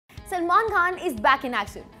Salman Khan is back in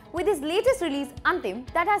action with his latest release Antim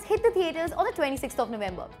that has hit the theatres on the 26th of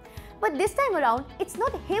November. But this time around, it's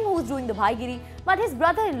not him who's doing the bhaigiri, but his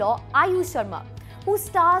brother-in-law Aayush Sharma, who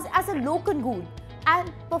stars as a local ghoul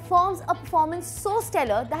and performs a performance so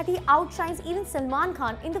stellar that he outshines even Salman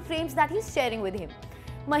Khan in the frames that he's sharing with him.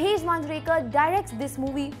 Mahesh Manjrekar directs this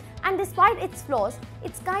movie, and despite its flaws,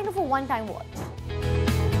 it's kind of a one-time watch.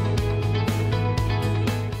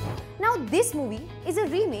 Now, this movie is a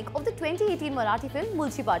remake of the 2018 Marathi film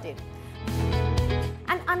Mulchi Patel.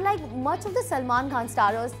 And unlike much of the Salman Khan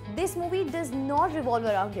starrers, this movie does not revolve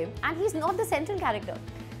around him, and he's not the central character.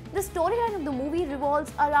 The storyline of the movie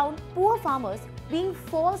revolves around poor farmers being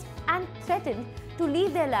forced and threatened to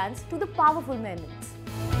leave their lands to the powerful merchants.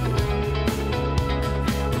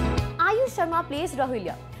 Aayush Sharma plays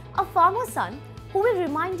Rahulya, a farmer's son who will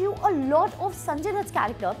remind you a lot of Sanjay Dutt's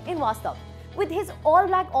character in Vastav, with his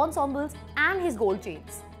all-black ensembles and his gold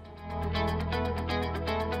chains.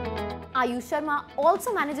 Aayush Sharma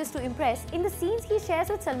also manages to impress in the scenes he shares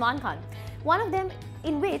with Salman Khan, one of them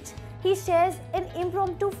in which he shares an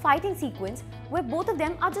impromptu fighting sequence where both of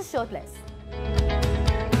them are just shirtless.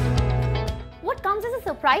 What comes as a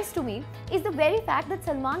surprise to me is the very fact that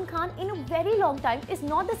Salman Khan in a very long time is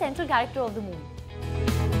not the central character of the movie.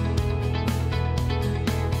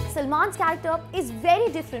 Salman's character is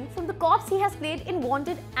very different from the cops he has played in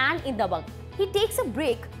Wanted and in Dabangg. He takes a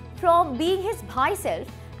break from being his bhai self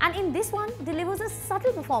and in this one delivers a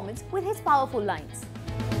subtle performance with his powerful lines.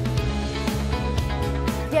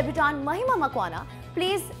 Debutante Mahima Makwana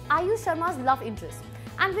plays Aayush Sharma's love interest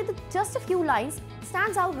and with just a few lines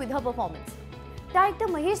stands out with her performance. Director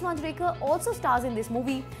Mahesh Manjrekar also stars in this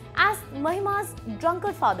movie as Mahima's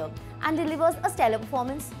drunkard father and delivers a stellar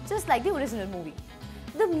performance just like the original movie.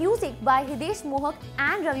 The music by Hidesh Mohak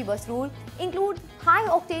and Ravi Basrur include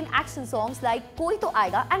high-octane action songs like Koi To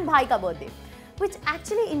Aayega and Bhai Ka Birthday, which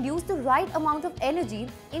actually induce the right amount of energy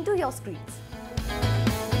into your screens.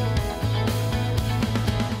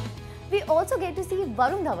 We also get to see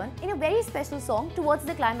Varun Dhawan in a very special song towards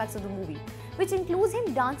the climax of the movie, which includes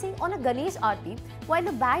him dancing on a Ganesh Aarti while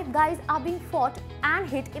the bad guys are being fought and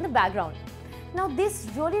hit in the background. Now this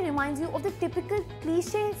really reminds you of the typical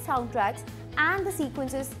cliché soundtracks and the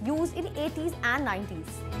sequences used in the 80s and 90s.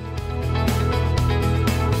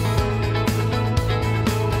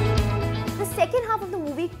 The second half of the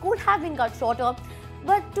movie could have been cut shorter,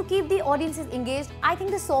 but to keep the audiences engaged, I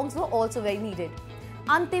think the songs were also very needed.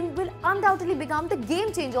 Antim will undoubtedly become the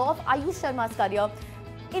game changer of Aayush Sharma's career,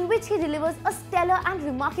 in which he delivers a stellar and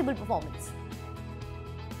remarkable performance.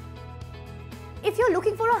 If you're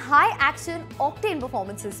looking for a high-action, octane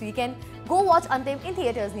performance this weekend, go watch Antim in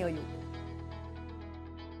theatres near you.